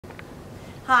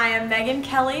Hi, I'm Megan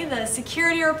Kelly, the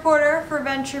security reporter for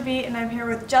VentureBeat, and I'm here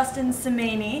with Justin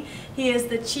Somaini. He is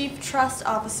the Chief Trust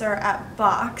Officer at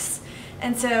Box.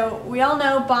 And so we all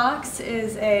know Box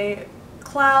is a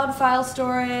cloud file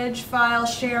storage, file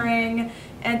sharing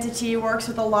entity, works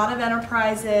with a lot of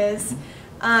enterprises.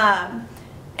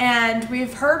 And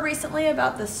we've heard recently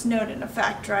about the Snowden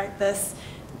effect, right? This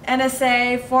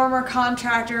NSA former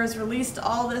contractors released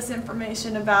all this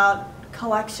information about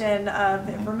collection of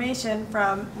information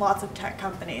from lots of tech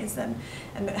companies and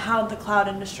how the cloud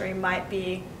industry might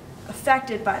be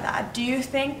affected by that. Do you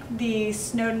think the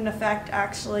Snowden effect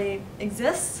actually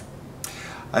exists?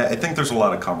 I think there's a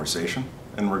lot of conversation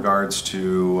in regards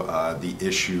to the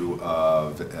issue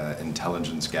of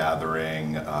intelligence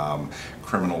gathering,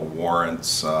 criminal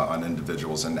warrants on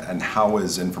individuals, and how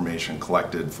is information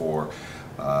collected for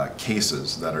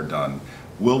cases that are done.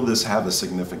 Will this have a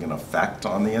significant effect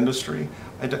on the industry?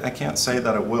 I can't say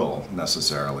that it will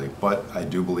necessarily, but I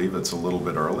do believe it's a little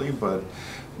bit early. But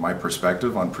my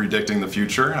perspective on predicting the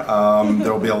future,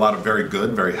 there will be a lot of very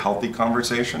good, very healthy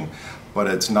conversation, but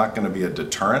it's not going to be a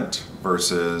deterrent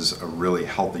versus a really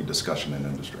healthy discussion in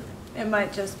industry. It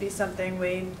might just be something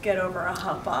we get over a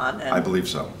hump on. I believe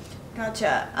so.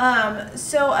 Gotcha.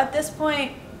 So at this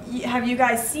point, have you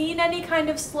guys seen any kind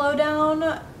of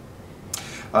slowdown?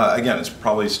 Again, it's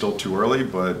probably still too early,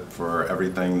 but for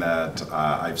everything that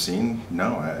I've seen,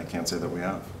 no, I can't say that we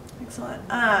have. Excellent.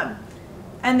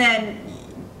 And then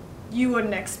you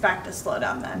wouldn't expect a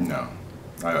slowdown then? No,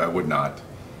 I would not.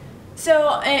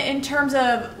 So in terms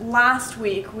of last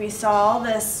week, we saw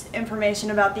this information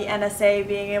about the NSA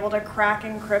being able to crack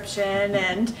encryption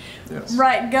and yes.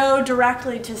 go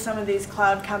directly to some of these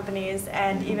cloud companies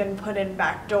and even put in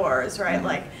backdoors, right?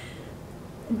 Like,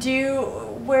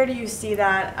 where do you see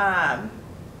that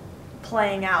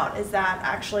playing out? Is that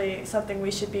actually something we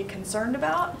should be concerned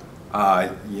about?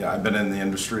 Yeah, I've been in the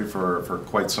industry for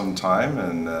quite some time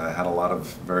and had a lot of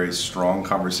very strong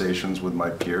conversations with my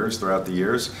peers throughout the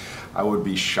years. I would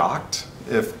be shocked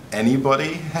if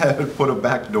anybody had put a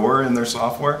backdoor in their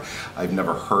software. I've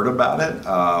never heard about it.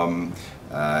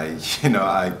 You know,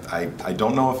 I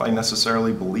don't know if I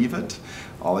necessarily believe it.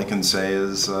 All I can say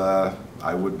is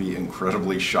I would be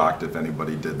incredibly shocked if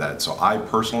anybody did that. So I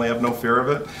personally have no fear of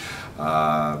it.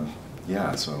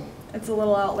 Yeah, so. It's a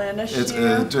little outlandish to you?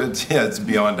 Yeah, it's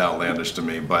beyond outlandish to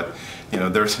me. But you know,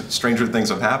 there's stranger things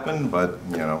have happened. But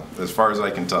you know, as far as I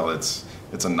can tell, it's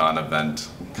a non-event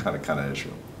kind of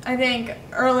issue. I think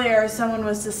earlier someone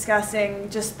was discussing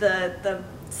just the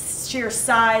sheer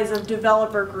size of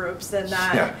developer groups and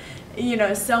that you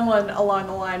know, someone along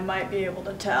the line might be able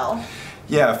to tell.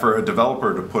 Yeah, for a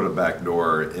developer to put a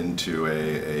backdoor into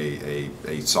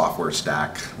a software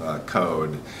stack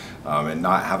code and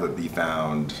not have it be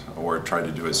found or try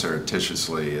to do it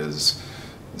surreptitiously it's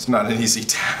not an easy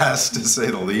task, to say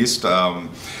the least.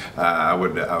 I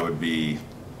would be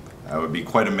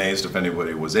quite amazed if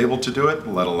anybody was able to do it,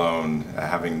 let alone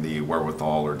having the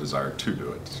wherewithal or desire to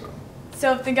do it.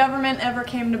 So if the government ever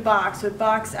came to Box, would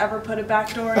Box ever put a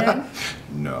backdoor in?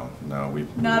 No, we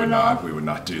would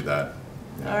not do that.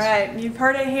 Yes. All right, you've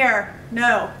heard it here.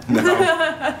 No.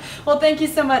 No. Well, thank you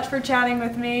so much for chatting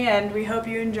with me, and we hope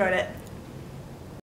you enjoyed it.